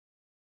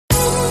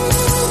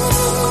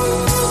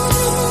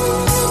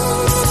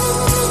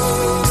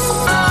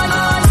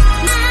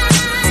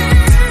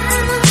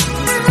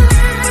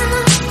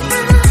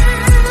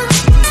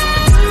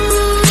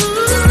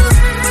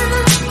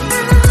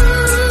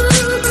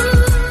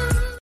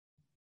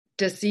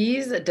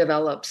Disease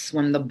develops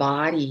when the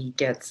body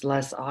gets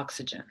less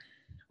oxygen,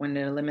 when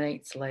it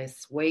eliminates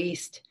less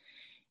waste,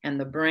 and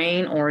the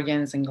brain,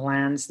 organs, and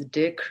glands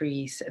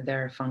decrease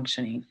their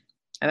functioning.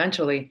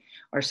 Eventually,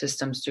 our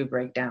systems do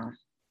break down.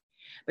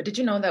 But did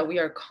you know that we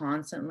are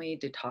constantly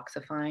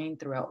detoxifying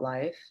throughout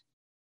life?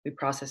 We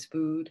process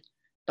food,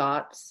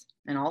 thoughts,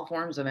 and all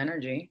forms of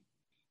energy.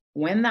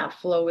 When that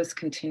flow is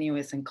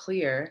continuous and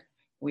clear,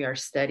 we are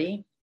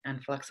steady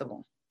and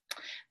flexible.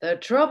 The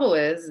trouble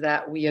is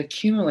that we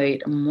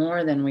accumulate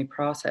more than we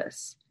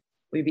process.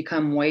 We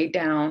become weighed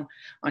down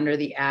under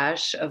the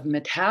ash of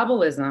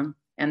metabolism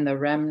and the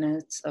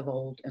remnants of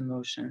old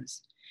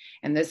emotions.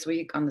 And this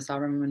week on the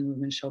Sovereign Woman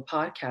Movement Show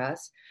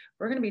podcast,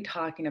 we're going to be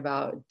talking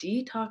about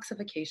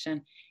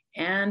detoxification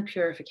and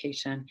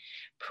purification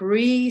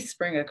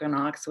pre-spring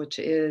equinox, which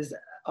is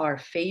our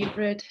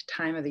favorite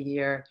time of the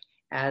year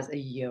as a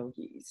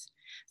yogis.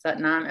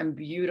 Satnam and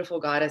beautiful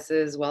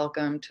goddesses,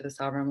 welcome to the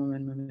Sovereign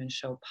Woman Movement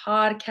Show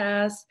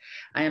podcast.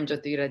 I am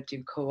Jyotira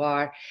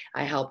Jivkowar.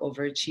 I help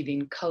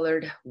overachieving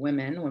colored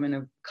women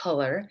of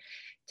color,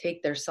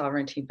 take their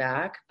sovereignty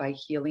back by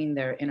healing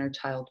their inner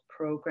child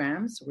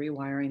programs,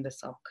 rewiring the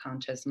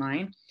subconscious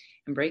mind,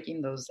 and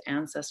breaking those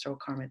ancestral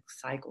karmic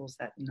cycles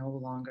that no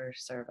longer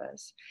serve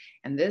us.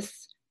 And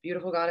this,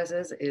 beautiful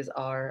goddesses, is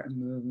our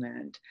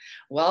movement.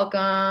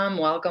 Welcome.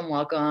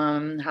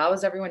 How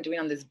is everyone doing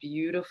on this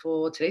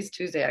beautiful, today's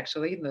Tuesday,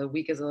 actually. The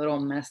week is a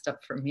little messed up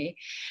for me.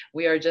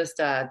 We are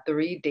just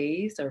 3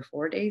 days or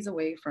 4 days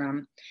away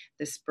from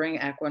the spring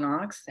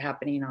equinox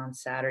happening on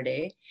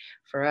Saturday.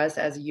 For us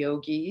as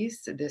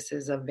yogis, this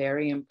is a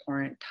very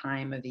important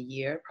time of the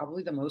year,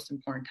 probably the most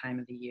important time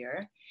of the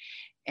year.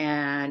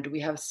 And we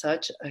have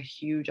such a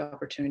huge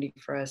opportunity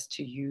for us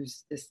to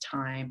use this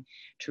time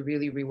to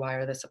really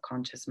rewire the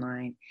subconscious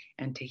mind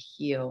and to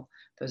heal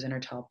those inner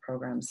child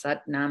programs.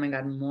 Satnam and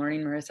good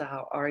morning, Marissa.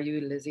 How are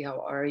you? Lizzie,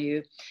 how are you?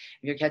 If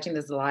you're catching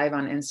this live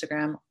on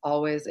Instagram,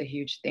 always a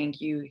huge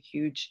thank you,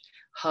 huge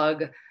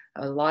hug,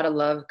 a lot of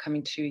love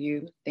coming to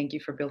you. Thank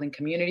you for building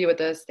community with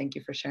us. Thank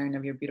you for sharing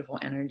of your beautiful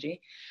energy.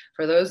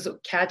 For those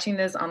catching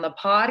this on the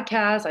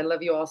podcast, I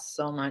love you all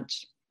so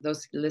much.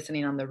 Those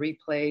listening on the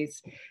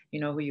replays, you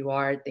know who you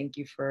are. Thank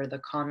you for the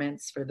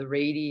comments, for the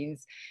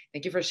ratings.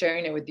 Thank you for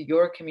sharing it with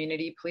your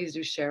community. Please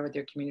do share with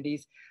your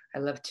communities. I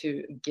love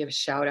to give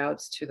shout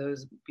outs to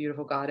those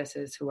beautiful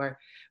goddesses who are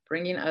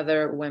bringing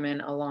other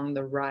women along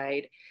the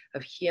ride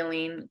of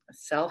healing,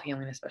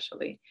 self-healing,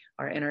 especially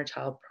our inner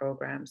child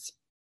programs.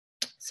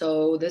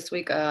 So this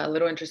week, a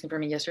little interesting for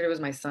me. Yesterday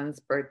was my son's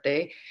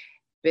birthday.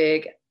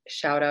 Big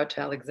shout out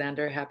to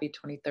Alexander. Happy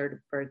 23rd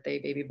birthday,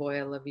 baby boy.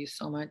 I love you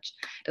so much.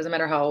 Doesn't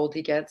matter how old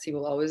he gets, he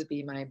will always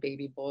be my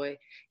baby boy.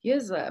 He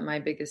is my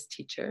biggest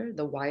teacher,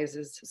 the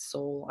wisest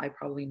soul I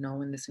probably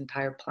know in this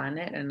entire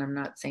planet. And I'm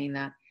not saying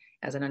that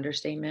as an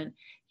understatement.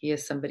 He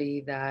is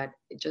somebody that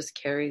just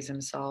carries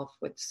himself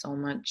with so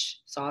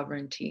much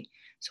sovereignty,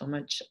 so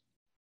much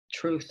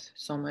truth,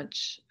 so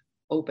much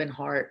open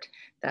heart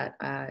that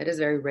it is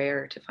very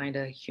rare to find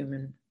a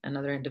human,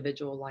 another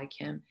individual like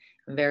him.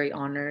 I'm very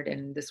honored,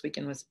 and this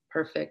weekend was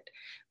perfect.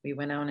 We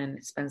went out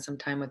and spent some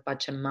time with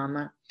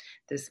Pachamama.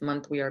 This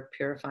month we are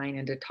purifying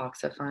and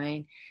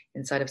detoxifying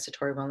inside of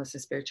Satori Wellness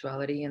and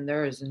Spirituality, and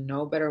there is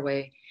no better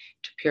way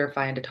to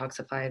purify and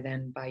detoxify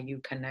than by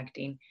you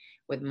connecting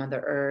with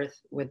Mother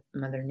Earth, with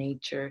Mother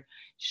Nature.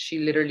 She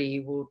literally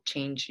will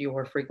change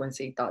your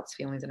frequency, thoughts,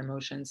 feelings, and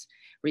emotions,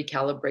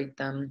 recalibrate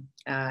them,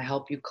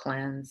 help you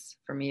cleanse.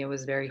 For me, it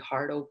was very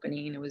heart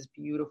opening. It was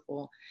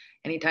beautiful.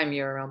 Anytime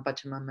you're around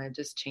Pachamama, it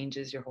just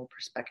changes your whole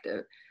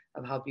perspective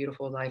of how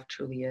beautiful life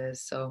truly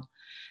is. So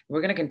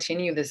we're going to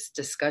continue this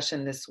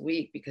discussion this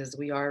week because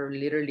we are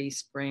literally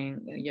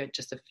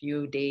just a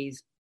few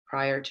days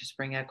prior to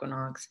spring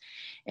equinox.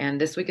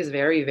 And this week is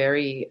very,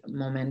 very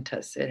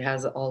momentous. It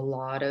has a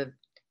lot of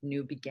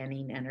new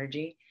beginning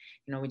energy.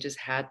 You know, we just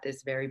had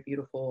this very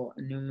beautiful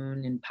new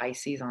moon in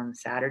Pisces on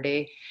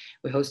Saturday.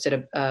 We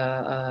hosted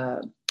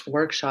a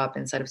workshop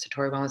inside of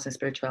Satori Wellness and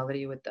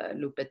Spirituality with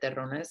Lupe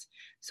Terrones,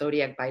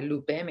 Zodiac by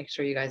Lupe. Make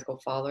sure you guys go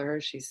follow her.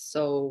 She's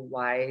so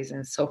wise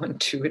and so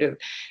intuitive.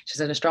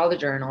 She's an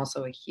astrologer and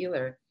also a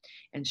healer.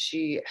 And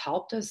she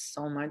helped us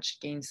so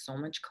much, gain so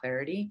much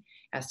clarity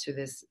as to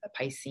this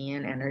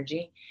Piscean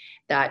energy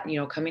that, you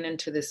know, coming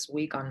into this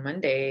week on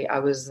Monday, I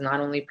was not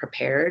only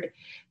prepared,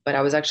 but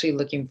I was actually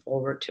looking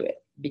forward to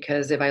it.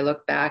 Because if I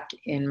look back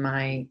in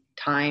my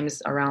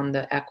times around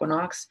the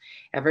equinox,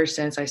 ever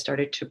since I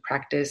started to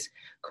practice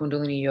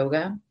Kundalini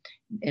Yoga,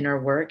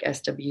 inner work,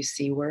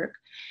 SWC work,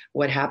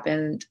 what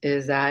happened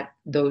is that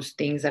those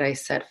things that I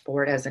set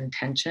forward as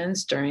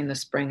intentions during the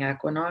spring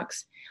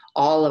equinox,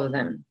 all of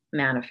them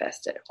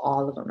manifested,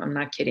 all of them. I'm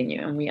not kidding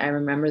you. And I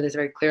remember this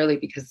very clearly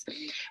because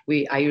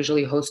I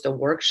usually host a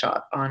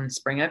workshop on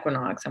spring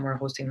equinox, and we're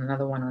hosting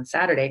another one on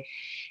Saturday.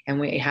 And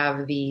we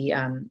have the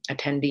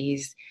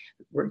attendees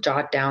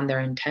jot down their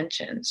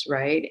intentions,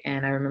 right?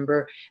 And I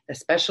remember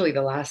especially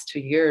the last 2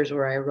 years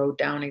where I wrote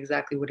down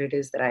exactly what it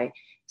is that I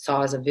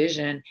saw as a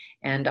vision,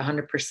 and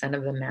 100%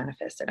 of them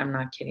manifested. I'm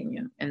not kidding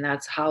you. And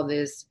that's how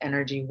this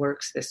energy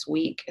works this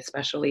week,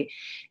 especially.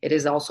 It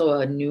is also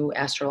a new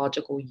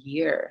astrological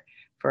year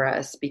for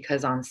us,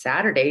 because on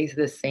Saturdays,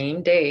 the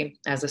same day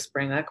as the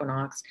spring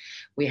equinox,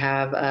 we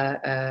have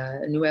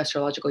a new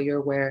astrological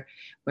year where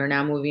we're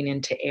now moving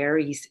into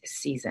Aries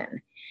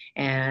season.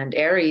 And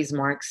Aries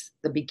marks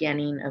the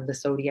beginning of the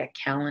zodiac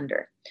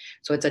calendar.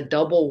 So it's a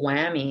double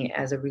whammy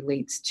as it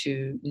relates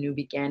to new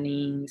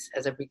beginnings,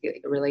 as it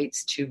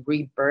relates to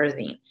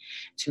rebirthing.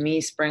 To me,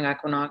 spring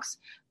equinox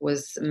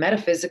was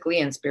metaphysically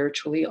and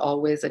spiritually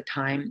always a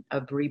time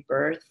of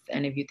rebirth.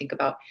 And if you think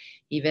about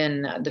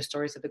even the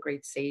stories of the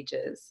great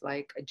sages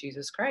like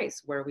Jesus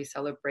Christ, where we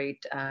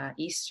celebrate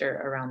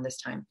Easter around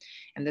this time.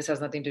 And this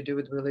has nothing to do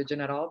with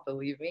religion at all,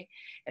 believe me.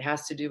 It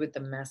has to do with the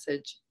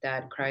message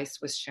that Christ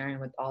was sharing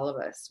with all of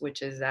us,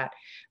 which is that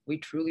we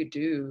truly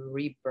do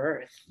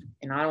rebirth.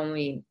 And not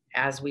only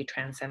as we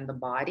transcend the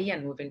body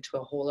and move into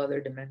a whole other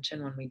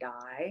dimension when we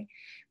die,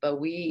 but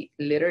we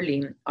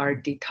literally are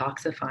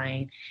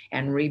detoxifying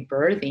and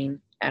rebirthing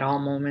at all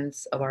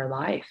moments of our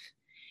life.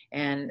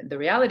 And the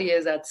reality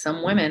is that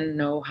some women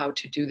know how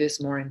to do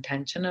this more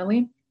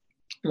intentionally,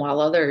 while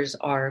others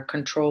are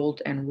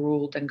controlled and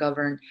ruled and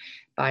governed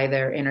by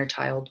their inner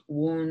child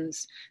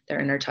wounds, their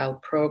inner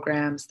child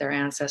programs, their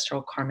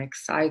ancestral karmic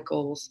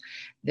cycles,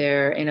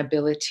 their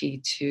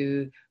inability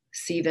to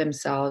see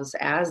themselves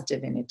as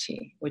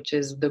divinity, which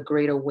is the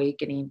great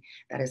awakening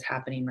that is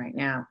happening right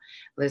now.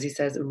 Lizzie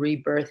says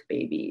rebirth,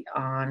 baby,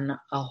 on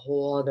a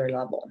whole other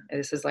level.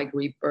 This is like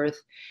rebirth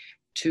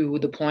to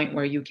the point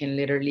where you can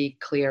literally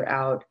clear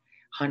out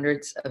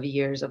hundreds of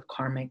years of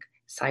karmic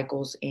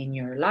cycles in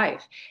your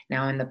life.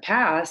 Now, in the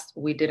past,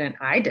 I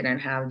didn't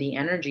have the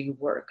energy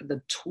work,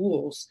 the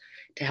tools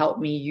to help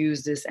me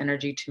use this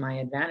energy to my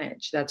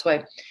advantage. That's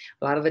why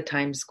a lot of the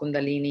times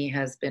Kundalini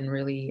has been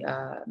really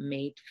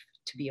made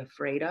to be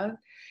afraid of,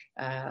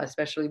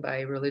 especially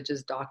by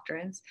religious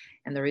doctrines.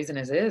 And the reason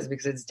is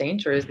because it's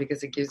dangerous,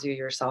 because it gives you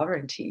your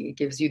sovereignty. It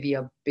gives you the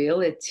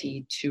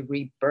ability to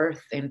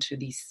rebirth into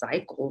these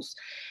cycles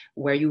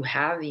where you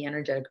have the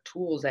energetic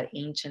tools that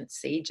ancient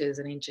sages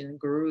and ancient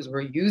gurus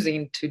were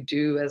using to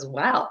do as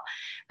well.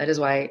 That is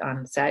why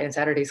in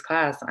Saturday's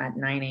class at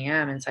 9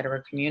 a.m. inside of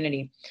our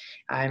community,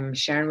 I'm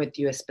sharing with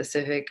you a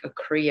specific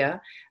kriya.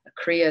 A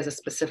kriya is a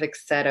specific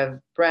set of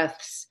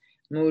breaths,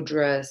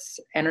 mudras,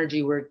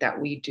 energy work that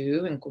we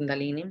do in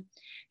Kundalini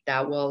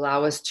that will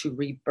allow us to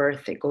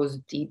rebirth. It goes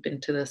deep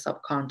into the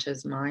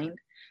subconscious mind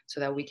so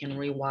that we can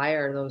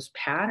rewire those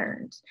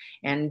patterns.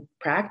 And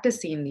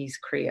practicing these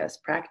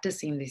kriyas,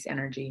 practicing this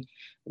energy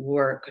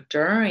work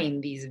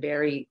during these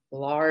very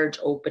large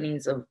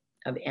openings of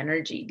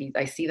energy.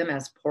 I see them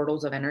as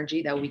portals of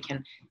energy that we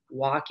can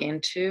walk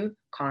into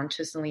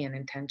consciously and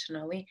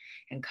intentionally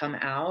and come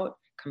out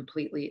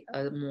completely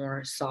a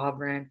more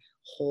sovereign,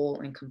 whole,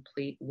 and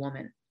complete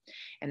woman.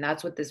 And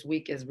that's what this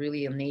week is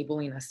really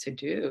enabling us to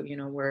do. You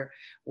know,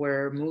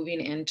 we're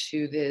moving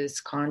into this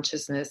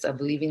consciousness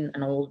of leaving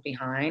an old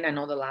behind. I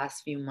know the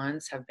last few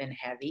months have been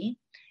heavy.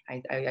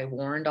 I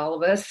warned all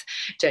of us,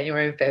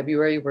 January and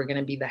February were going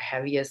to be the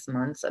heaviest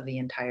months of the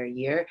entire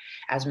year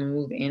as we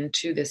move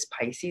into this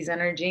Pisces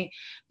energy.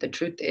 The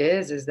truth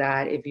is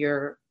that if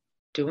you're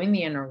doing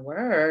the inner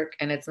work,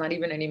 and it's not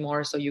even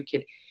anymore so you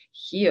could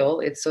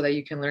heal, it's so that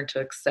you can learn to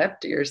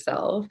accept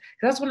yourself.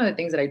 That's one of the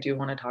things that I do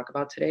want to talk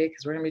about today,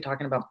 because we're going to be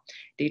talking about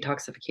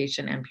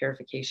detoxification and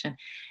purification.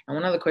 And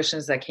one of the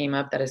questions that came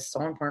up that is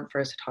so important for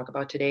us to talk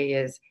about today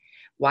is,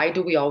 why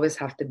do we always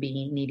have to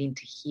be needing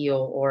to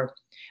heal? Or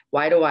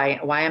why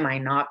am I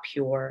not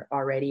pure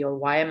already? Or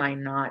why am I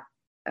not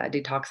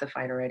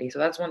detoxified already? So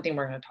that's one thing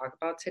we're going to talk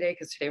about today,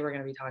 because today we're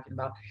going to be talking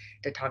about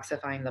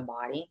detoxifying the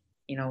body.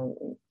 You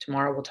know,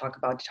 tomorrow we'll talk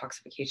about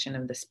detoxification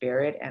of the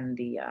spirit and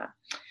the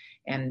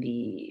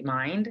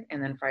mind.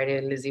 And then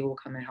Friday, Lizzie will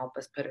come and help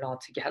us put it all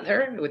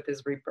together with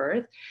this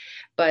rebirth.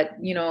 But,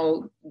 you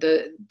know,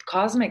 the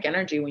cosmic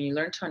energy, when you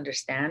learn to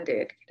understand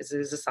it, this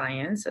is a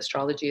science,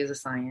 astrology is a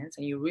science,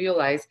 and you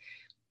realize,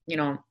 you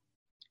know,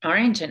 our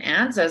ancient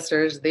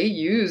ancestors, they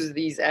use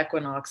these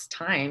equinox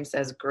times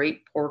as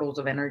great portals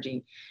of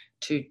energy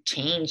to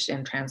change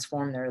and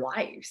transform their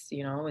lives,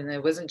 you know. And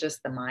it wasn't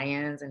just the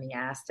Mayans and the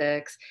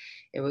Aztecs.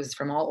 It was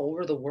from all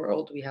over the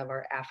world. We have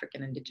our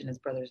African indigenous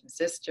brothers and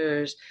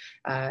sisters.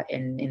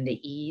 In the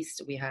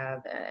East, we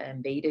have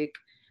Vedic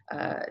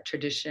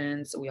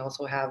traditions. We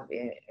also have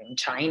in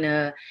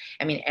China.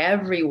 I mean,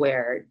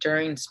 everywhere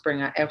during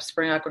spring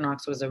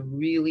equinox was a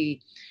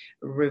really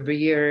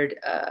revered,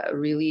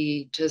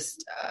 really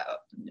just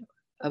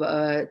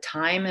a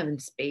time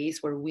and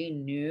space where we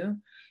knew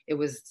it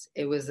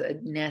was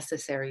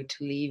necessary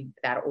to leave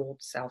that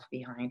old self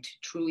behind, to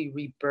truly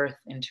rebirth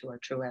into our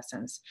true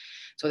essence.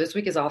 So this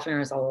week is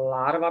offering us a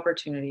lot of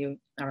opportunity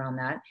around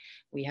that.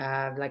 We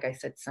have, like I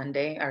said,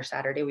 Sunday or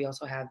Saturday, we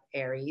also have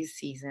Aries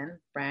season,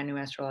 brand new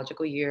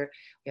astrological year.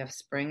 We have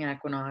spring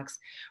equinox.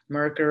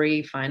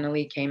 Mercury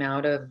finally came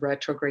out of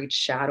retrograde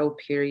shadow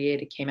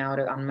period. It came out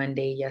on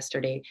Monday,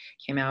 yesterday,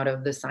 came out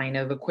of the sign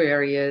of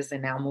Aquarius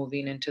and now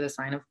moving into the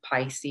sign of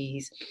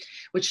Pisces,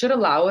 which should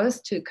allow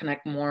us to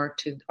connect more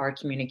to our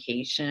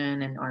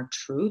communication and our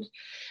truth.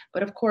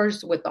 But of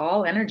course, with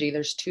all energy,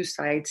 there's two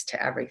sides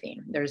to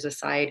everything. There's a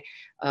side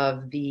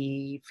of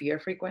the fear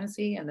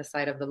frequency and the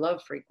side of the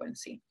love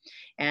frequency.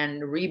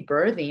 And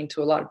rebirthing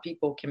to a lot of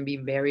people can be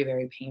very,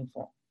 very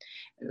painful.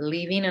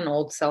 Leaving an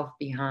old self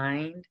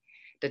behind,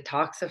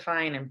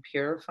 detoxifying and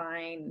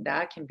purifying,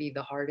 that can be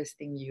the hardest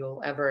thing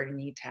you'll ever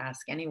need to ask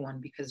anyone,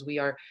 because we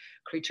are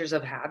creatures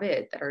of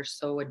habit that are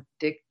so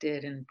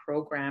addicted and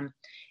programmed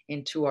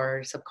into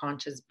our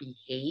subconscious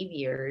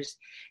behaviors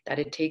that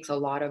it takes a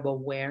lot of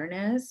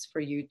awareness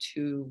for you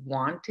to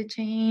want to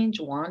change,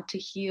 want to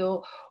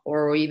heal,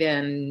 or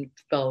even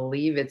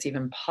believe it's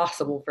even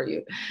possible for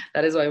you.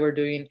 That is why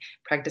we're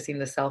practicing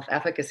the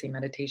self-efficacy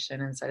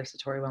meditation inside of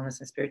Satori Wellness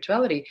and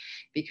Spirituality,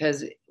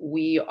 because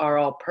we are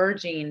all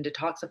purging,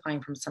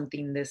 detoxifying from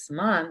something this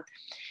month.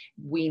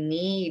 We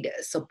need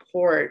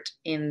support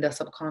in the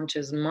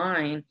subconscious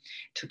mind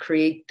to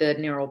create the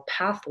neural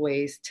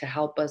pathways to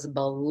help us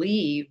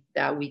believe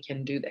that we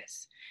can do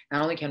this.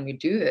 Not only can we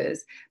do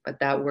this, but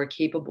that we're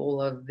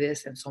capable of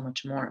this and so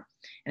much more.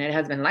 And it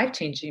has been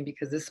life-changing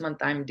because this month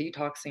I'm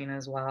detoxing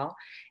as well.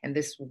 And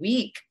this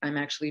week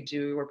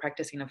we're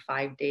practicing a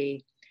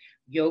 5-day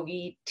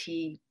yogi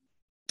tea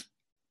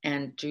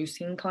and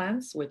juicing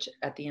cleanse, which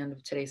at the end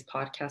of today's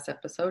podcast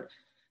episode,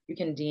 you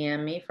can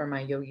DM me for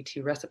my yogi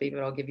tea recipe,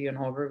 but I'll give you an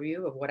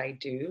overview of what I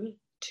do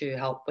to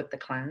help with the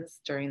cleanse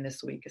during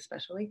this week,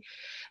 especially.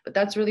 But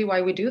that's really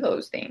why we do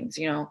those things,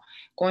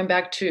 going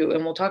back to,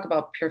 and we'll talk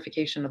about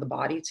purification of the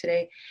body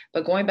today,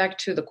 but going back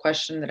to the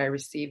question that I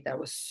received that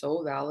was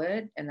so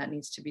valid and that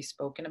needs to be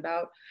spoken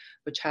about,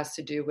 which has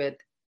to do with,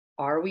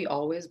 are we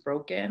always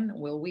broken?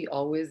 Will we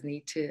always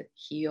need to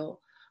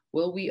heal?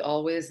 Will we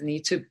always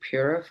need to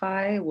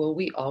purify? Will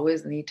we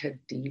always need to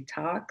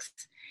detox?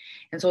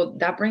 And so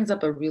that brings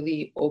up a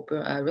really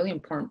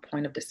important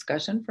point of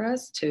discussion for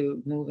us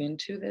to move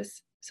into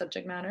this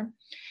subject matter.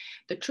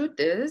 The truth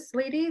is,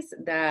 ladies,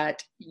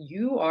 that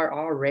you are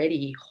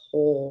already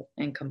whole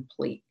and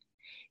complete.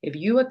 If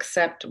you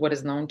accept what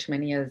is known to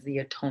many as the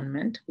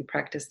atonement, we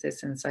practice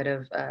this inside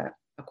of A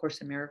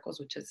Course in Miracles,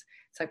 which is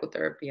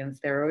psychotherapy and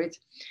steroids.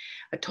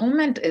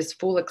 Atonement is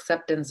full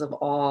acceptance of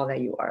all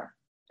that you are,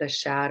 the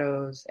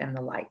shadows and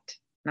the light,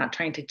 not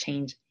trying to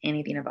change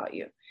anything about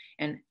you.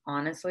 And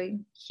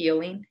honestly,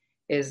 healing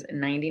is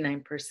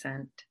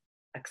 99%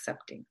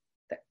 accepting.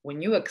 That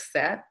when you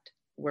accept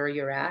where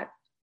you're at,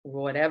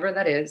 whatever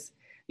that is,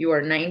 you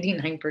are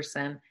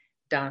 99%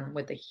 done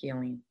with the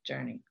healing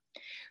journey.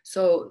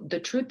 So the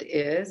truth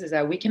is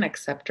that we can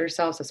accept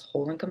ourselves as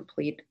whole and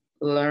complete,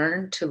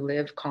 learn to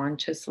live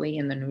consciously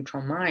in the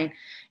neutral mind,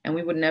 and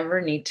we would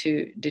never need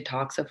to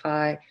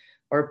detoxify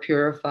or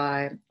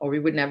purify, or we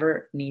would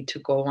never need to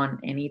go on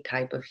any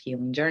type of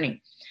healing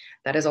journey.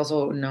 That is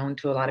also known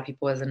to a lot of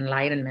people as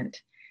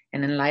enlightenment.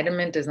 And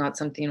enlightenment is not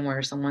something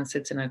where someone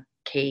sits in a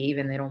cave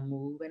and they don't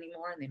move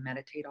anymore and they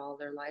meditate all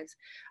their lives.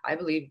 I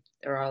believe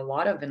there are a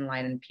lot of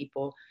enlightened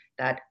people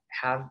that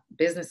have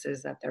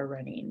businesses that they're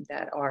running,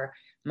 that are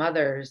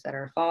mothers, that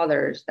are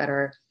fathers, that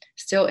are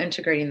still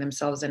integrating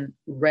themselves in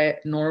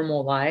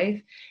normal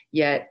life,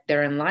 yet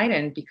they're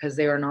enlightened because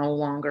they are no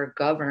longer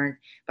governed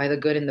by the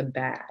good and the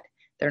bad.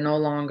 They're no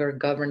longer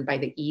governed by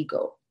the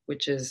ego,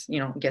 which is,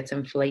 gets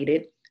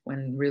inflated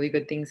when really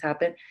good things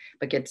happen,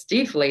 but gets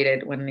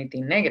deflated when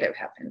anything negative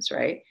happens,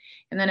 right?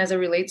 And then as it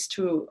relates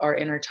to our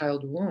inner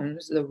child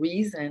wounds, the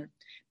reason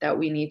that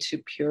we need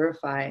to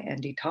purify and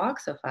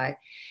detoxify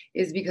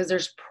is because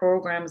there's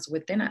programs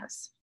within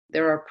us.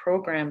 There are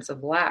programs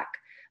of lack,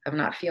 of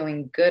not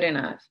feeling good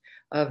enough,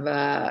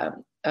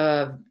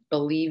 of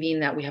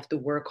believing that we have to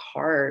work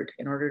hard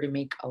in order to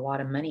make a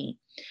lot of money,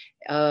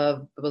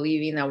 of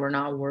believing that we're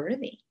not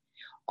worthy.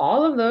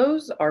 All of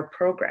those are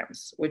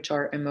programs, which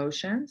are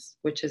emotions,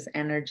 which is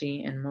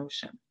energy in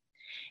motion.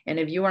 And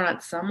if you are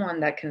not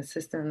someone that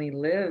consistently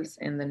lives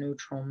in the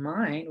neutral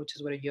mind, which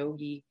is what a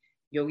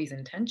yogi's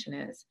intention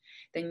is,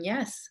 then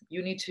yes,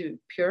 you need to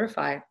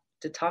purify,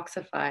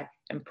 detoxify,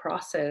 and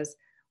process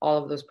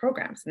all of those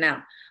programs.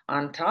 Now,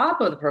 on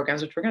top of the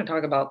programs, which we're going to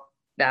talk about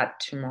that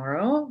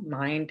tomorrow,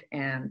 mind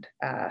and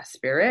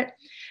spirit,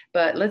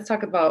 but let's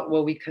talk about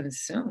what we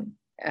consume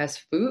as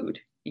food.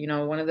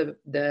 One of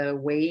the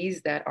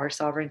ways that our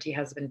sovereignty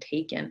has been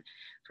taken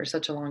for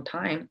such a long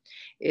time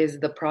is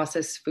the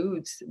processed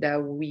foods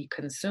that we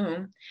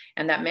consume,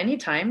 and that many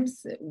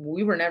times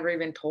we were never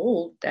even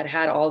told that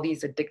had all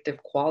these addictive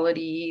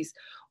qualities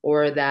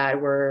or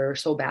that were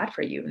so bad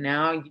for you.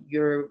 Now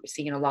you're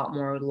seeing a lot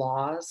more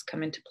laws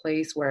come into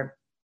place where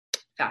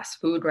fast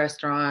food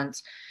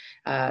restaurants,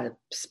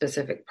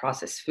 specific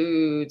processed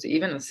foods,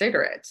 even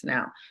cigarettes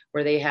now,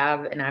 where they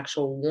have an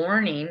actual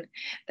warning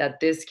that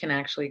this can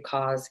actually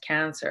cause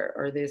cancer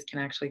or this can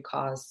actually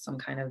cause some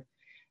kind of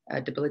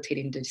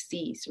debilitating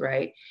disease,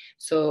 right?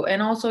 So,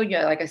 and also,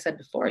 yeah, like I said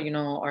before,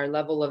 our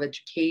level of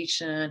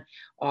education,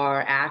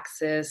 our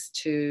access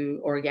to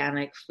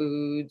organic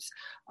foods,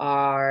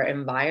 our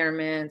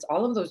environments,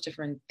 all of those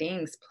different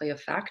things play a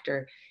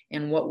factor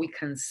in what we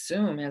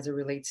consume as it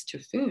relates to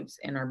foods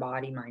in our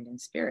body, mind,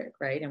 and spirit,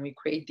 right? And we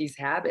create these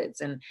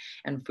habits, and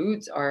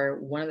foods are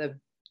one of the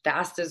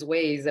fastest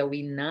ways that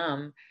we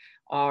numb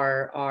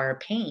our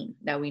pain,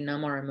 that we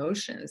numb our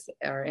emotions,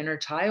 our inner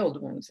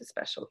child wounds,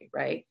 especially,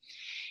 right?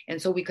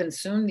 And so we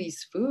consume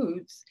these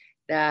foods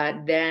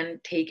that then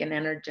take an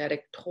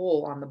energetic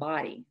toll on the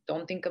body.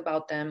 Don't think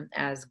about them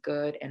as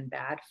good and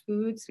bad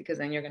foods, because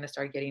then you're going to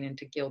start getting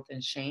into guilt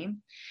and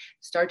shame.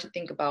 Start to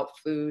think about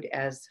food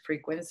as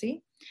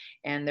frequency.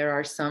 And there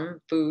are some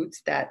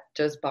foods that,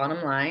 just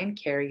bottom line,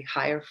 carry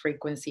higher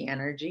frequency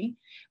energy,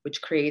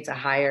 which creates a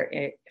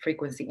higher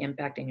frequency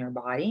impact in your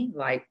body,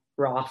 like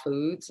raw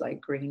foods,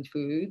 like green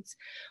foods,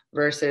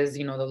 versus,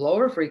 the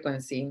lower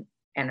frequency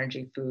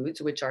energy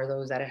foods, which are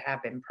those that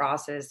have been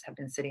processed, have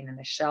been sitting in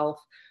the shelf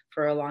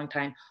for a long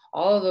time.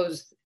 All of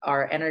those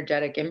are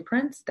energetic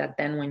imprints that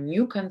then, when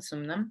you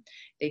consume them,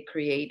 they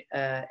create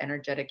an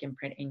energetic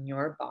imprint in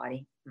your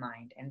body,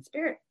 mind, and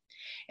spirit.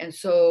 And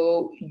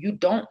so you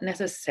don't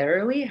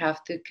necessarily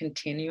have to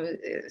continue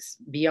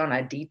be on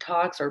a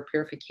detox or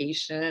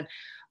purification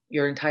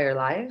your entire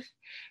life,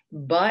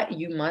 but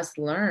you must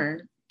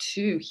learn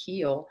to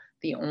heal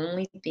the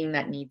only thing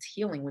that needs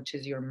healing, which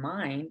is your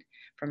mind,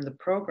 from the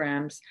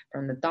programs,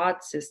 from the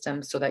thought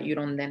system, so that you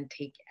don't then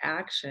take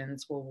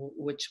actions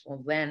which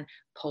will then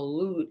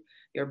pollute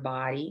your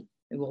body,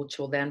 which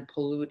will then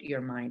pollute your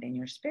mind and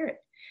your spirit.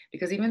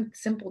 Because even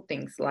simple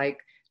things like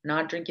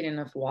not drinking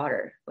enough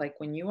water, like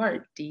when you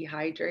are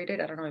dehydrated,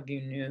 I don't know if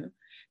you knew,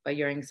 but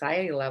your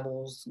anxiety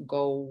levels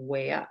go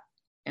way up.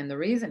 And the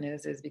reason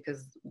is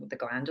because the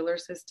glandular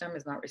system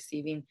is not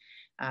receiving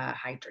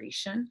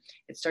hydration.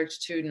 It starts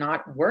to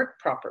not work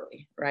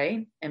properly,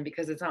 right? And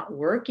because it's not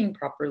working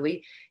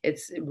properly,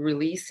 it's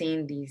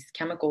releasing these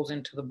chemicals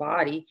into the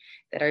body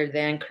that are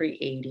then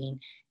creating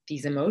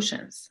these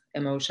emotions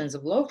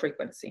of low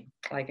frequency,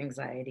 like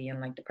anxiety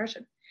and like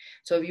depression.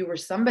 So if you were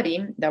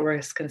somebody that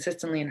was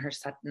consistently in her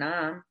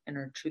Satnam and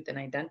her truth and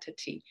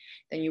identity,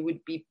 then you would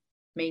be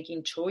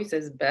making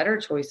better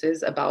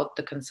choices about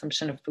the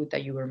consumption of food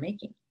that you were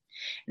making.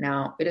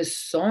 Now, it is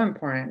so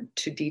important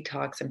to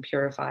detox and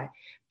purify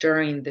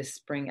during this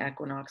spring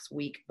equinox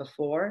week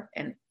before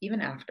and even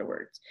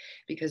afterwards,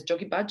 because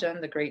Yogi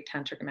Bhajan, the great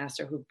tantric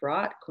master who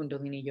brought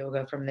Kundalini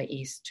yoga from the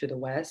east to the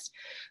west,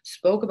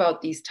 spoke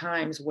about these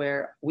times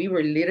where we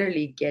were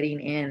literally getting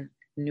in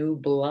new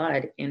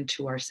blood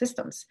into our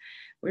systems.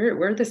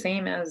 We're the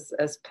same as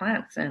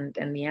plants and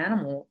the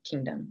animal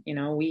kingdom.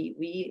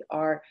 We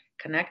are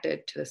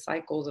connected to the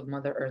cycles of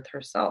Mother Earth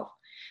herself.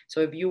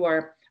 So if you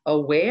are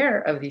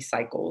aware of these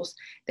cycles,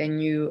 then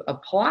you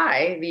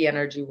apply the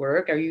energy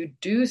work, or you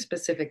do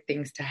specific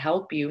things to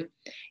help you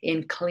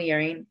in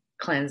clearing,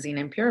 cleansing,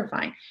 and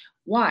purifying.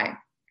 Why?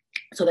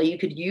 So that you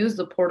could use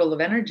the portal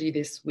of energy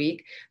this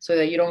week, so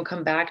that you don't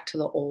come back to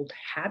the old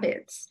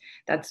habits.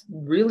 That's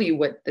really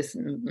what this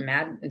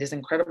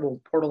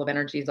incredible portal of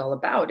energy is all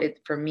about.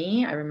 For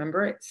me, I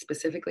remember it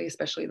specifically,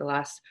 especially the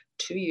last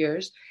 2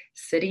 years,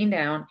 sitting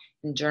down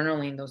and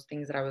journaling those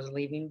things that I was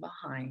leaving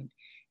behind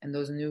and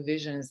those new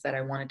visions that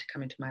I wanted to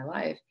come into my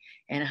life,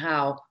 and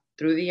how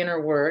through the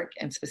inner work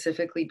and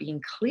specifically being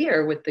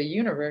clear with the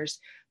universe,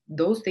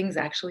 those things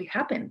actually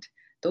happened.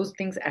 Those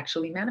things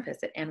actually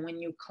manifested. And when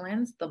you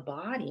cleanse the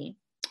body,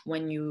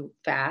 when you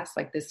fast,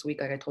 like this week,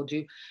 like I told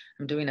you,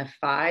 I'm doing a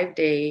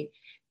 5-day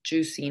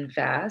juicing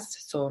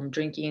fast. So I'm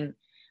drinking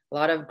a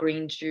lot of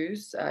green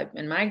juice.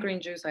 In my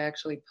green juice, I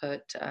actually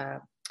put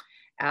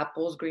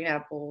apples, green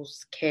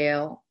apples,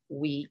 kale,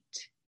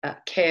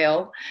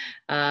 wheatgrass.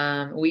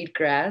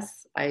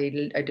 I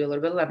do a little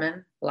bit of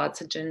lemon,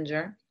 lots of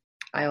ginger.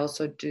 I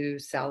also do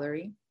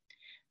celery,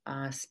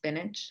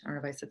 spinach. I don't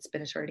know if I said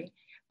spinach already.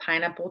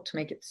 Pineapple to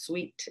make it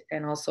sweet,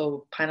 and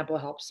also pineapple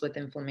helps with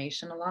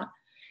inflammation a lot.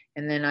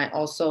 And then I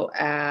also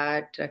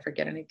add, did I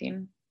forget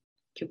anything?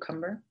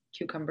 Cucumber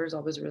is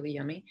always really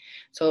yummy.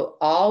 So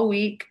all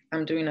week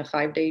I'm doing a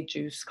 5-day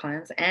juice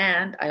cleanse,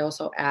 and I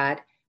also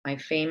add my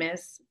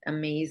famous,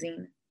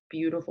 amazing,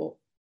 beautiful,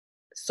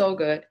 so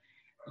good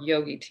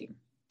yogi tea.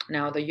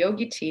 Now the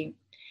yogi tea,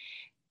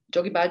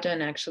 Yogi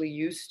Bhajan actually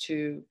used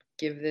to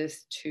give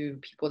this to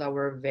people that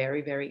were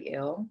very, very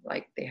ill,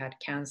 like they had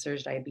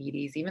cancers,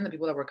 diabetes, even the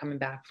people that were coming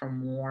back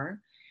from war.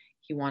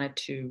 He wanted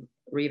to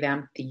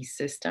revamp the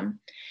system.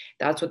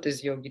 That's what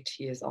this yogi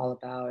tea is all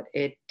about.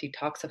 It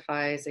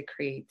detoxifies, it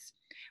creates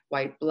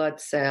white blood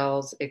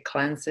cells, it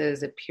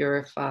cleanses, it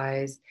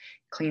purifies,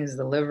 cleans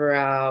the liver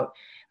out.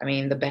 I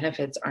mean, the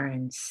benefits are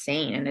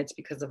insane, and it's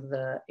because of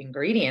the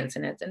ingredients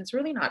in it. And it's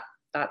really not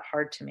that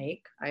hard to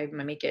make. I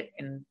make it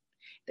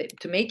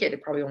to make it,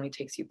 it probably only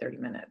takes you 30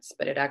 minutes,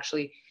 but it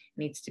actually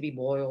needs to be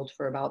boiled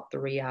for about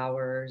 3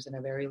 hours in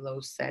a very low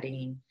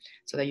setting,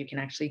 so that you can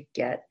actually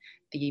get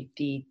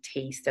the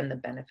taste and the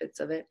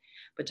benefits of it.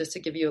 But just to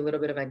give you a little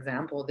bit of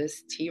example,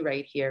 this tea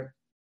right here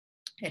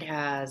It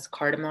has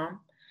cardamom.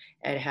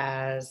 It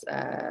has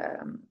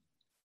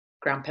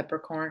ground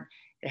peppercorn.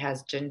 It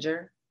has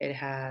ginger. It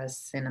has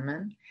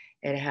cinnamon.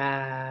 It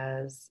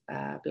has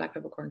black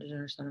peppercorn,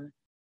 ginger, cinnamon.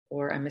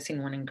 Or I'm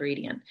missing one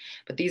ingredient.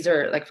 But these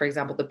are, like, for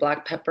example, the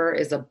black pepper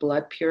is a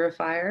blood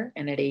purifier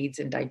and it aids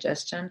in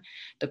digestion.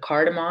 The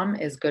cardamom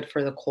is good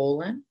for the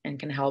colon and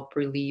can help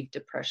relieve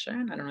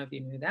depression. I don't know if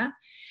you knew that.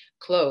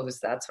 Cloves,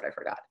 that's what I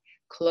forgot.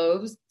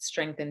 Cloves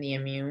strengthen the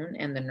immune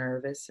and the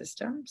nervous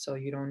system. So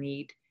you don't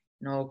need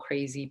no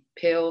crazy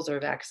pills or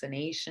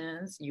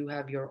vaccinations. You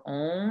have your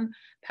own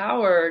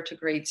power to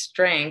create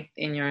strength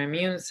in your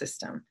immune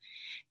system.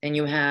 Then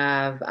you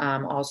have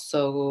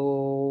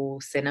also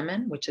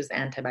cinnamon, which is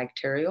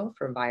antibacterial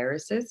for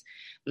viruses,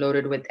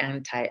 loaded with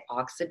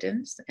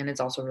antioxidants, and it's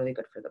also really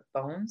good for the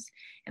bones.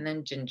 And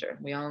then ginger.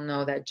 We all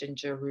know that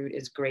ginger root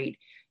is great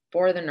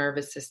for the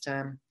nervous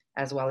system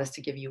as well as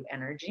to give you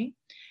energy.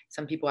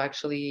 Some people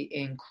actually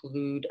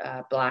include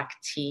black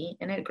tea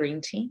in it, green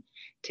tea,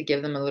 to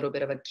give them a little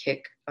bit of a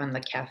kick on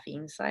the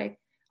caffeine side.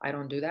 I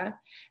don't do that.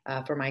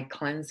 For my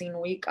cleansing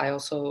week,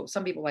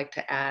 some people like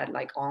to add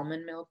like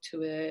almond milk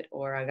to it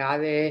or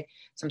agave,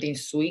 something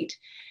sweet.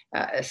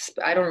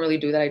 I don't really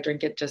do that. I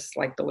drink it just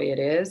like the way it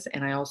is.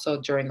 And I also,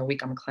 during the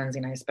week I'm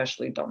cleansing, I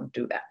especially don't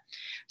do that.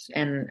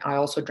 And I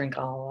also drink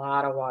a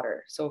lot of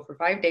water. So for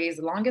 5 days,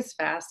 the longest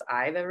fast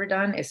I've ever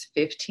done is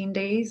 15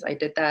 days. I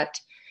did that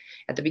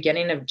at the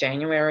beginning of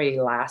January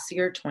last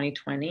year,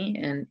 2020,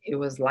 and it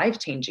was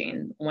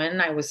life-changing.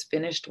 When I was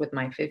finished with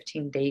my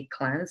 15-day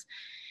cleanse,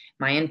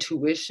 my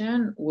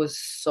intuition was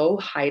so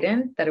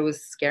heightened that it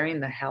was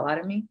scaring the hell out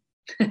of me.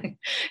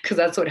 Because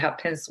that's what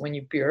happens when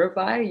you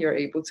purify. You're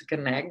able to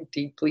connect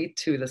deeply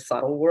to the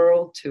subtle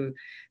world, to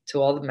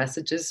all the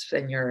messages,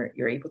 and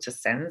you're able to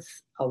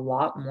sense a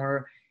lot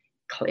more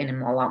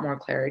in a lot more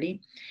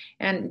clarity.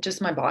 And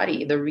just my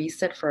body, the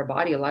reset for a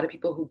body. A lot of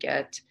people who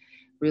get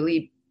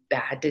really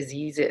bad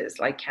diseases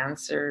like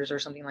cancers or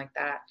something like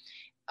that,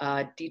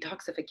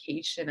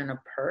 detoxification and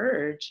a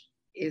purge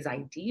is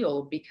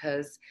ideal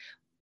because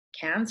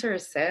cancer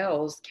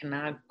cells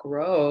cannot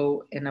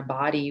grow in a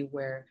body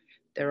where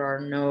there are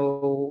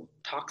no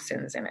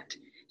toxins in it.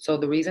 So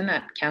the reason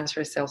that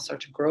cancerous cells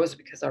start to grow is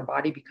because our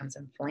body becomes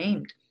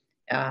inflamed.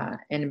 And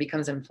it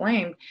becomes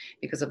inflamed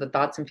because of the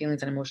thoughts and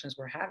feelings and emotions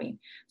we're having.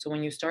 So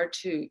when you start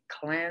to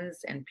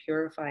cleanse and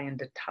purify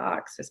and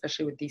detox,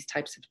 especially with these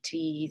types of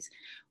teas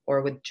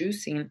or with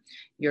juicing,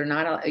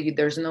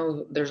 there's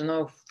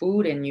no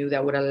food in you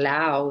that would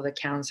allow the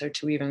cancer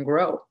to even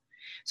grow.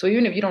 So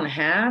even if you don't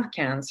have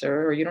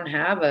cancer or you don't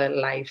have a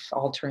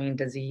life-altering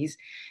disease,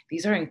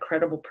 these are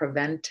incredible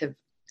preventive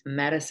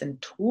medicine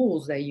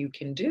tools that you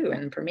can do.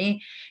 And for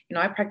me,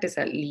 I practice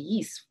at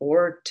least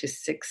 4 to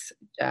 6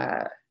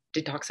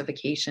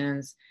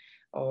 detoxifications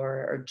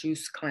or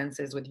juice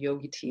cleanses with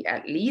yogi tea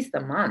at least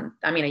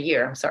a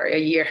year. I'm sorry, a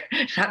year,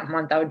 not a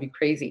month. That would be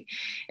crazy.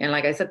 And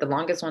like I said, the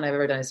longest one I've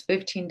ever done is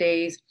 15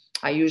 days.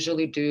 I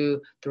usually do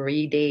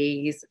 3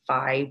 days,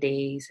 5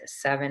 days,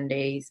 7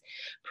 days.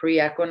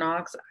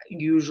 Pre-equinox,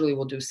 usually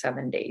will do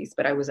 7 days.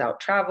 But I was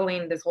out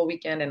traveling this whole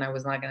weekend and I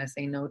was not going to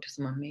say no to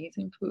some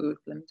amazing food.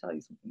 Let me tell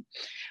you something.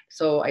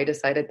 So I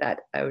decided that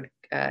I would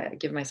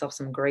give myself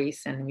some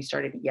grace. And we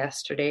started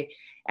yesterday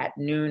at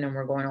noon and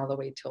we're going all the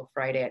way till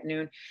Friday at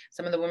noon.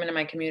 Some of the women in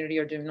my community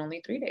are doing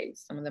only 3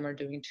 days. Some of them are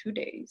doing 2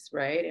 days,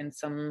 right? And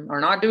some are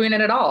not doing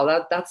it at all.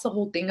 That's the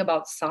whole thing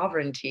about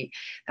sovereignty.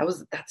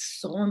 That's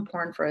so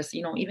important for us,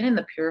 even in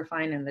the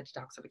purifying and the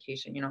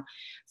detoxification.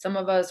 Some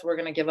of us, we're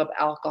going to give up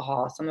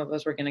alcohol. Some of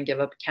us, we're going to give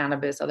up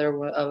cannabis.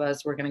 Other of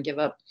us, we're going to give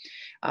up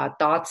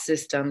thought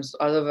systems.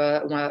 Other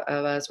of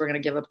us, we're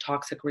going to give up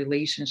toxic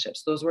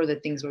relationships. Those were the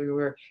things we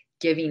were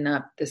giving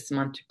up this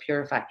month to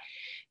purify.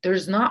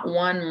 There's not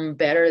one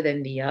better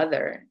than the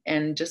other.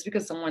 And just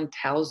because someone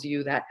tells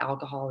you that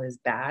alcohol is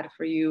bad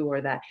for you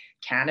or that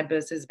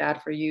cannabis is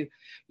bad for you,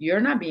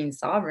 you're not being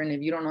sovereign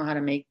if you don't know how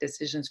to make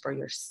decisions for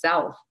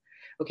yourself.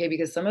 Okay,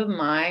 because some of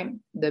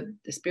the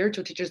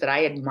spiritual teachers that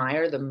I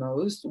admire the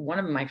most, one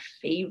of my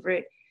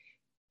favorite,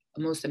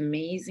 most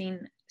amazing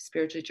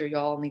spiritual teacher,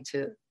 y'all need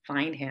to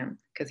find him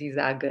because he's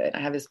that good. I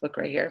have his book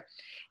right here,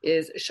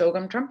 is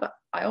Shogam Trungpa.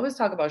 I always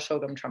talk about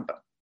Shogam Trungpa.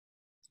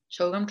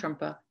 Shogam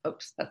Trungpa,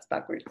 oops, that's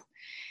backwards.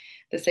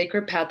 The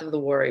Sacred Path of the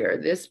Warrior.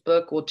 This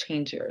book will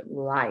change your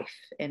life.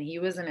 And he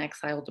was an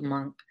exiled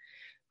monk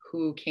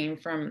who came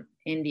from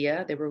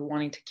India. They were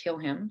wanting to kill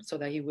him so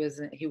that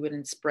he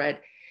wouldn't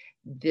spread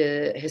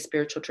his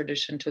spiritual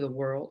tradition to the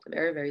world.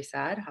 Very, very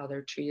sad how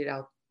they're treated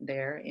out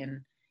there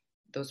in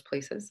those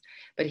places.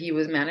 But he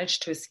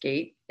managed to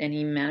escape and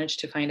he managed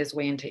to find his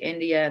way into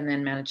India and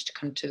then managed to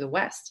come to the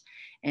West.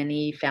 And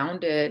he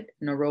founded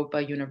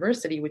Naropa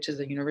University, which is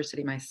a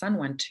university my son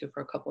went to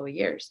for a couple of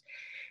years.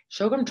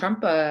 Shogam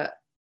Trungpa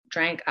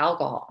drank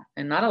alcohol,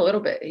 and not a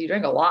little bit. He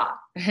drank a lot.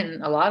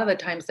 And a lot of the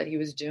times that he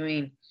was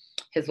doing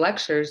his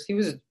lectures, he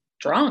was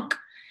drunk.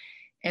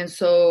 And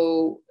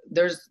so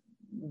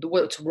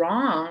what's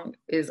wrong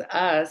is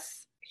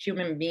us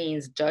human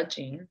beings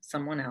judging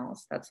someone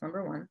else. That's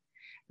number one.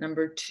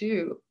 Number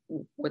two,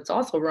 what's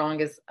also wrong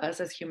is us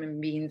as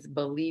human beings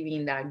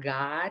believing that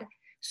God,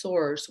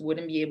 source,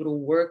 wouldn't be able to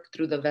work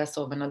through the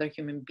vessel of another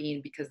human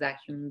being because that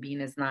human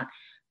being is not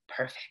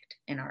perfect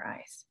in our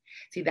eyes.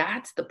 See,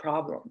 that's the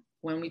problem.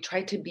 When we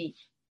try to be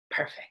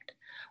perfect,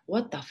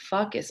 what the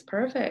fuck is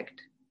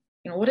perfect?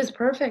 What is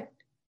perfect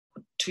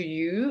to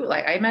you?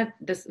 Like, I met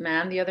this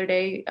man the other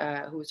day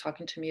who was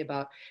talking to me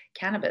about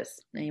cannabis,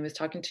 and he was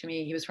talking to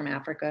me. He was from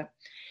Africa,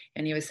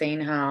 and he was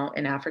saying how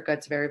in Africa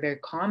it's very, very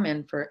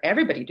common for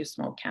everybody to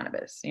smoke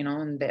cannabis,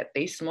 and that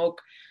they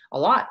smoke a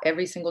lot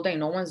every single day.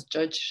 No one's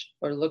judged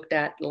or looked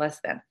at less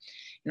than.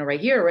 Right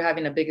here we're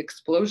having a big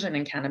explosion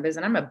in cannabis,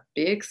 and I'm a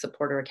big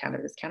supporter of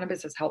cannabis.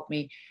 Cannabis has helped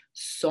me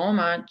so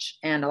much,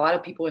 and a lot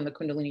of people in the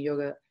Kundalini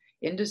yoga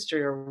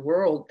industry or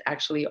world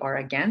actually are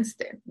against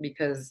it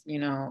because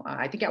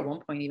I think at one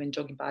point even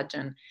Yogi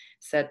Bhajan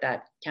said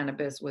that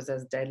cannabis was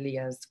as deadly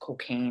as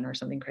cocaine or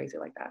something crazy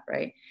like that,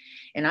 right?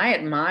 And I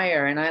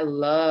admire and I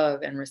love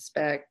and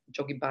respect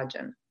Yogi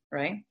Bhajan,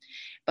 right?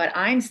 But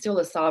I'm still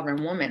a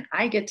sovereign woman.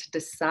 I get to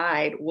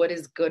decide what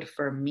is good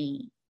for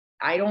me.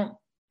 I don't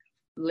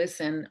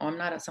I'm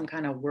not some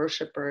kind of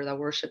worshiper that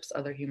worships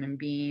other human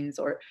beings,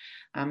 or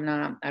I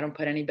don't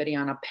put anybody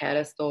on a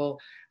pedestal.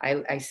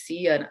 I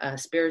see a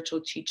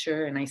spiritual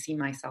teacher and I see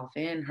myself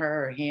in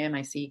her or him.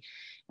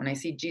 When I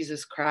see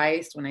Jesus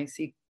Christ, when I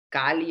see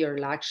Kali or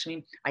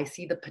Lakshmi, I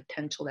see the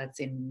potential that's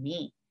in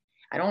me.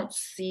 I don't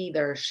see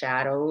their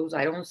shadows.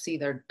 I don't see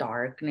their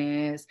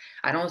darkness.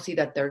 I don't see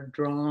that they're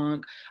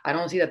drunk. I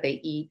don't see that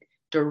they eat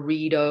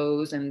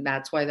Doritos and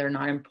that's why they're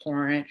not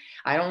important.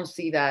 I don't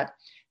see that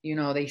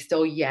they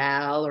still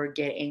yell or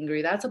get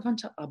angry. That's a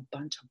bunch of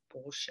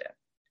bullshit.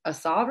 A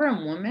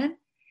sovereign woman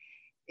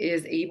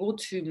is able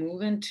to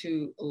move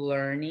into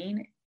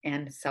learning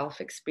and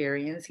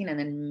self-experiencing and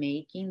then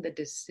making the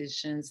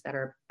decisions that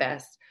are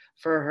best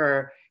for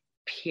her,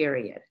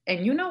 period.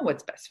 And you know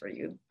what's best for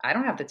you. I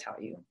don't have to tell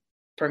you.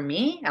 For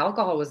me,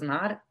 alcohol was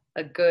not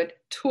a good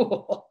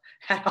tool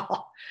at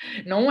all.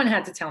 No one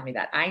had to tell me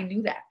that. I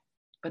knew that.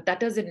 But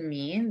that doesn't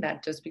mean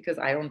that just because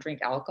I don't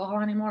drink alcohol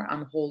anymore,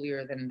 I'm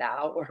holier than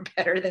thou or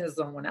better than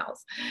someone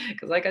else.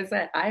 Because like I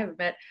said, I have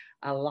met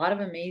a lot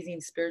of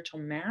amazing spiritual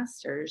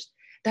masters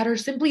that are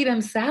simply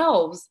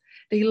themselves.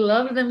 They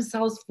love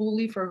themselves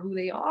fully for who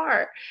they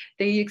are.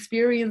 They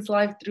experience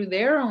life through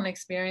their own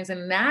experience.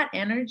 And that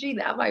energy,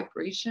 that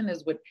vibration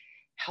is what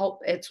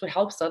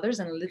helps others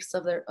and lifts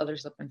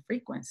others up in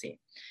frequency.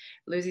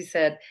 Lucy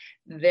said,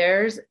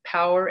 there's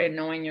power in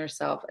knowing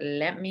yourself.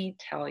 Let me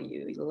tell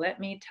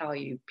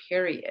you,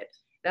 period.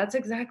 That's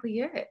exactly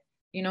it.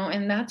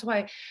 And that's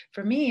why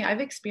for me,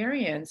 I've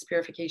experienced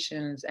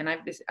purifications and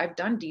I've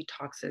done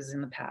detoxes in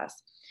the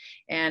past.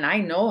 And I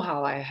know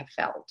how I have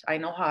felt. I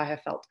know how I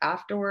have felt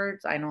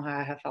afterwards. I know how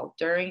I have felt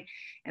during.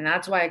 And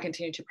that's why I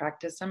continue to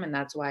practice them. And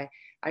that's why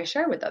I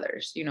share with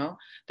others.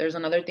 There's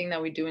another thing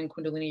that we do in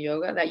Kundalini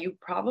yoga that you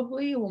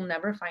probably will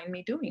never find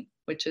me doing,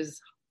 which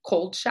is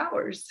cold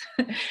showers.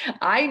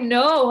 I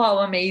know how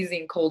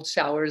amazing cold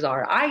showers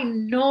are. I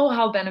know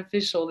how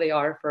beneficial they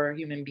are for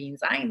human beings.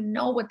 I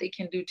know what they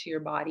can do to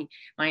your body,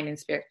 mind, and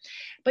spirit.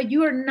 But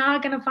you are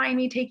not going to find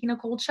me taking a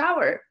cold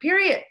shower,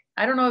 period.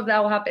 I don't know if that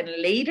will happen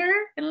later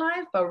in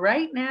life, but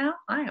right now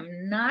I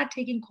am not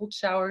taking cold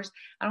showers.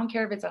 I don't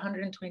care if it's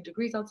 120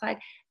 degrees outside.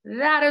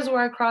 That is where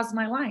I cross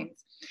my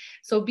lines.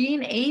 So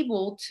being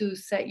able to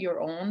set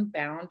your own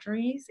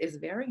boundaries is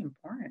very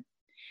important.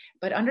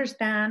 But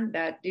understand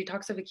that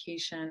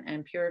detoxification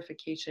and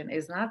purification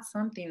is not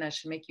something that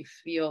should make you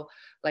feel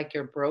like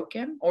you're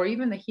broken, or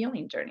even the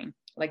healing journey,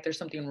 like there's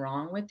something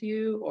wrong with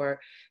you, or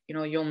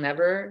you'll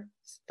never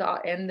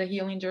end the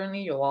healing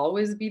journey. You'll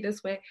always be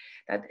this way.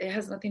 That it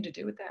has nothing to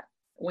do with that.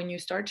 When you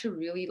start to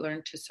really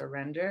learn to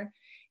surrender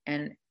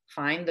and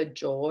find the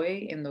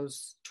joy in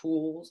those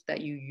tools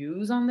that you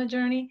use on the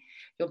journey,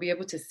 you'll be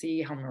able to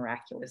see how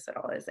miraculous it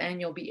all is,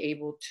 and you'll be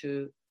able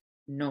to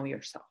know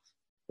yourself,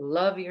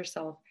 love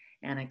yourself,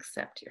 and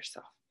accept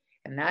yourself.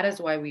 And that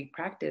is why we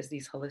practice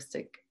these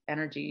holistic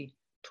energy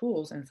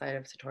tools inside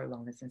of Satori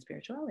Wellness and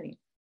Spirituality.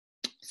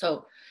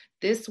 So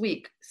this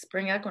week,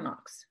 spring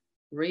equinox,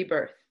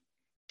 rebirth,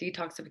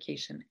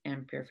 detoxification,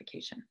 and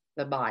purification,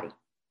 the body.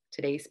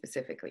 Today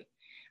specifically,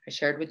 I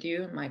shared with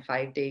you my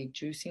 5-day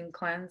juicing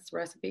cleanse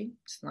recipe.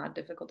 It's not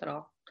difficult at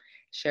all.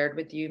 Shared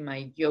with you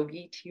my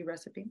yogi tea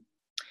recipe.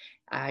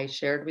 I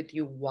shared with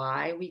you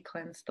why we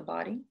cleanse the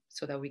body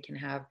so that we can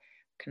have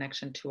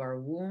connection to our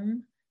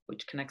womb,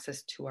 which connects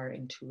us to our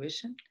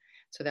intuition,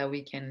 so that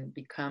we can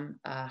become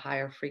a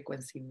higher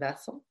frequency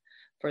vessel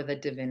for the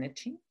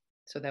divinity,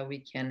 so that we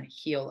can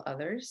heal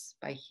others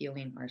by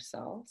healing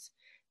ourselves,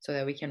 so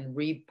that we can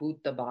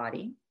reboot the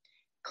body,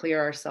 clear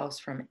ourselves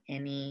from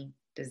any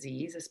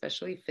disease,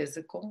 especially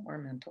physical or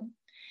mental.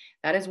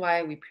 That is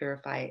why we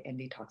purify and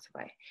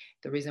detoxify.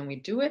 The reason we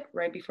do it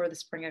right before the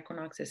spring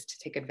equinox is to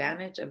take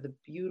advantage of the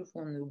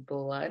beautiful new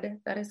blood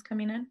that is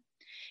coming in,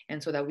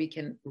 and so that we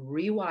can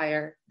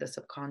rewire the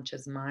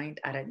subconscious mind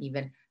at an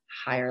even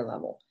higher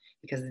level.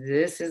 because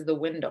this is the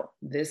window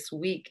this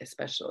week,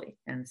 especially.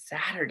 And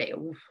Saturday,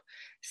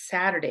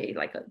 Saturday,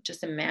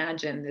 just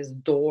imagine this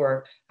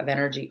door of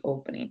energy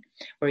opening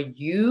where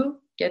you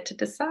get to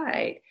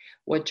decide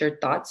what your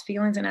thoughts,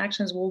 feelings, and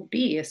actions will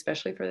be,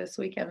 especially for this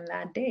weekend,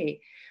 that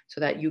day,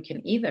 so that you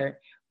can either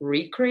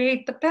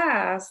recreate the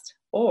past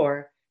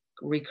or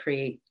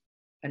recreate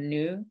a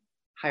new,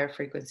 higher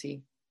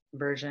frequency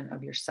version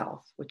of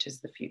yourself, which is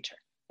the future.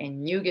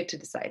 And you get to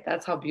decide.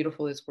 That's how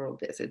beautiful this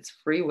world is. It's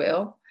free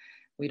will.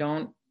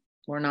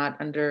 We're not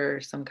under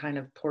some kind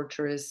of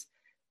torturous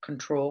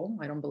control.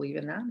 I don't believe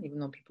in that, even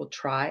though people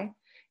try.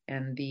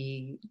 And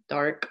the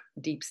dark,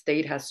 deep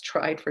state has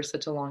tried for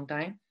such a long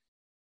time.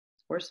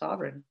 We're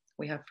sovereign.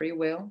 We have free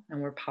will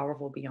and we're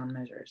powerful beyond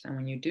measures. And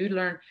when you do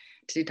learn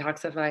to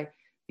detoxify,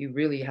 you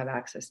really have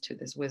access to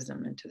this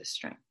wisdom and to this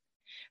strength.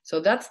 So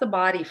that's the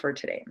body for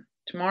today.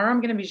 Tomorrow, I'm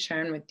going to be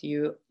sharing with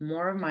you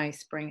more of my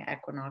spring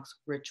equinox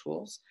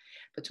rituals.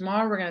 But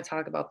tomorrow, we're going to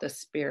talk about the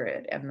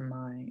spirit and the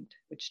mind,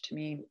 which to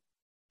me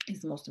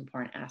is the most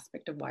important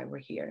aspect of why we're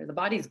here. The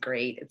body's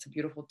great. It's a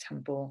beautiful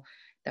temple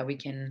that we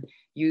can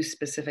use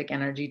specific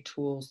energy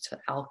tools to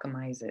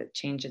alchemize it,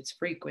 change its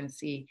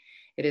frequency.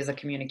 It is a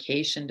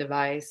communication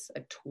device,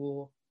 a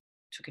tool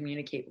to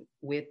communicate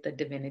with the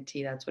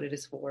divinity. That's what it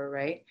is for,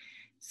 right?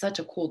 Such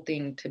a cool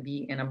thing to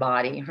be in a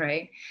body,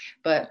 right?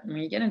 But when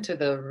you get into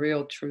the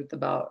real truth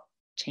about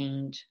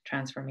change,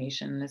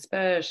 transformation, and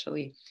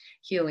especially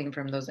healing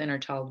from those inner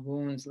child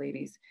wounds,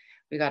 ladies,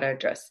 we got to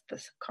address the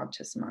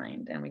subconscious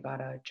mind and we got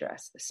to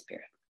address the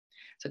spirit.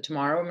 So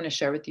tomorrow I'm going to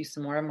share with you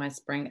some more of my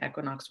spring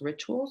equinox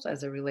rituals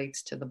as it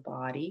relates to the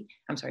body.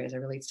 As it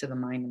relates to the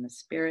mind and the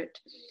spirit.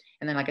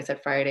 And then, like I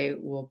said, Friday,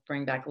 we'll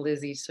bring back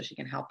Lizzie so she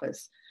can help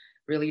us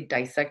really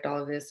dissect all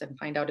of this and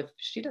find out if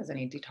she does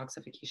any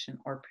detoxification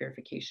or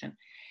purification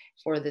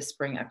for this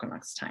spring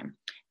equinox time.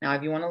 Now,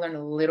 if you want to learn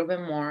a little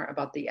bit more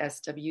about the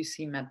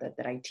SWC method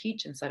that I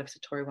teach inside of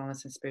Satori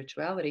Wellness and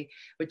Spirituality,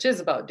 which is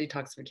about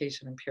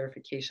detoxification and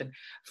purification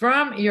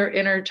from your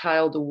inner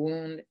child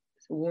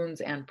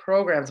wounds and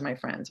programs, my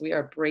friends, we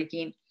are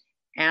breaking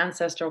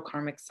ancestral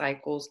karmic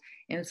cycles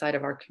inside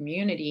of our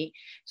community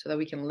so that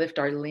we can lift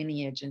our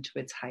lineage into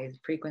its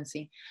highest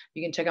frequency.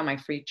 You can check out my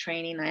free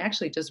training. I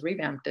actually just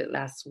revamped it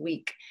last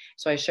week.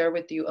 So I share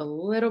with you a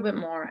little bit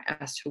more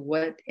as to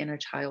what inner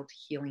child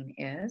healing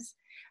is,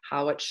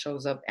 how it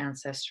shows up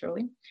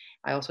ancestrally.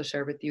 I also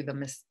share with you the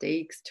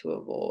mistakes to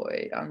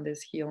avoid on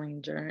this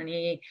healing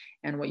journey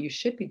and what you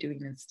should be doing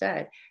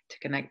instead to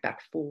connect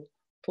back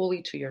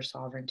fully to your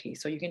sovereignty.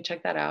 So you can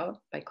check that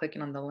out by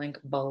clicking on the link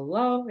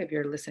below if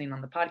you're listening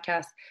on the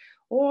podcast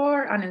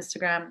or on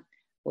Instagram,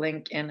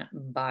 link in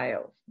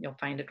bio. You'll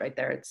find it right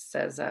there. It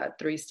says a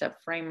 3-step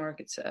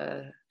framework. It's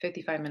a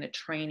 55-minute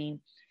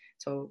training.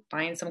 So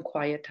find some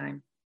quiet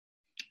time,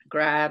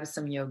 grab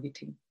some yogi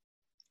tea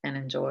and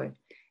enjoy.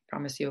 I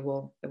promise you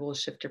it will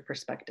shift your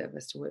perspective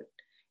as to what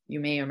you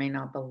may or may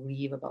not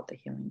believe about the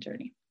healing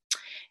journey.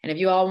 And if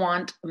you all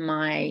want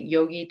my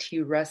yogi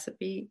tea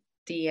recipe,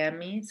 DM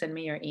me, send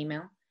me your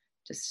email.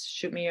 Just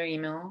shoot me your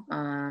email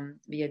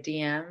via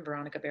DM,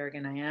 Veronica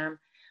Berrigan I am.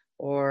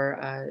 Or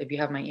if you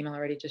have my email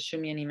already, just shoot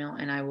me an email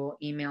and I will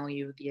email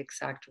you the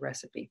exact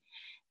recipe.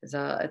 It's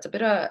a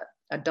bit of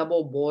a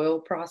double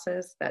boil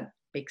process that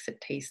makes it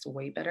taste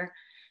way better,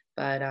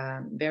 but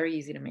very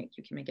easy to make.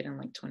 You can make it in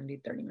like 20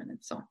 to 30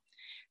 minutes. So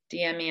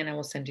DM me and I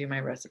will send you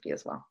my recipe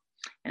as well.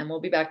 And we'll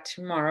be back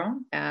tomorrow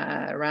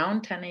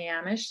around 10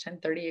 a.m.-ish,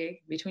 10:30,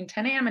 between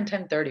 10 a.m. and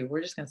 10:30.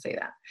 We're just going to say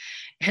that.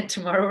 And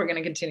tomorrow we're going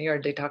to continue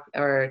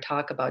our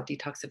talk about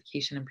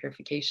detoxification and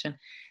purification,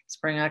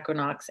 spring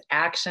equinox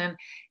action.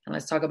 And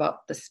let's talk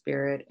about the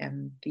spirit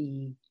and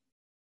the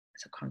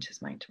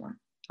subconscious mind tomorrow.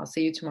 I'll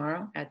see you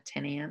tomorrow at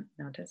 10 a.m.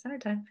 Mountain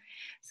Standard Time.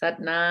 Sat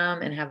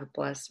Nam and have a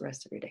blessed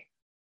rest of your day.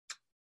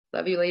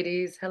 Love you,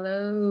 ladies.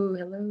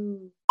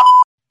 Hello.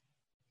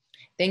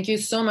 Thank you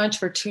so much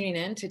for tuning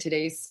in to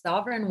today's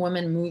Sovereign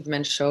Woman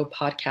Movement Show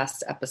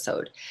podcast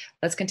episode.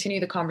 Let's continue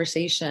the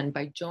conversation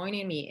by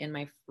joining me in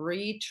my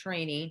free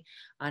training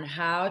on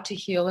how to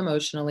heal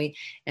emotionally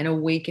and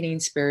awakening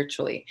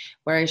spiritually,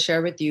 where I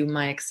share with you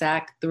my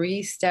exact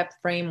 3-step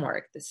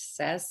framework, the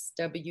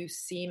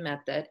SWC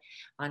method,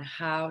 on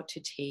how to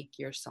take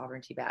your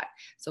sovereignty back.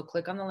 So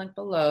click on the link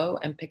below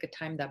and pick a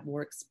time that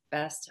works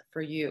best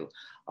for you.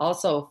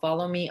 Also,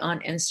 follow me on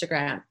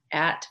Instagram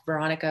at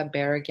Veronica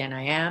Berrigan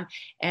I am,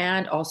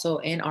 and also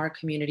in our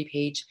community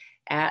page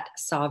at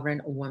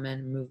Sovereign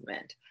Woman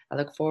Movement. I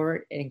look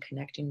forward in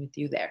connecting with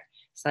you there.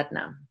 Sat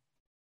Nam.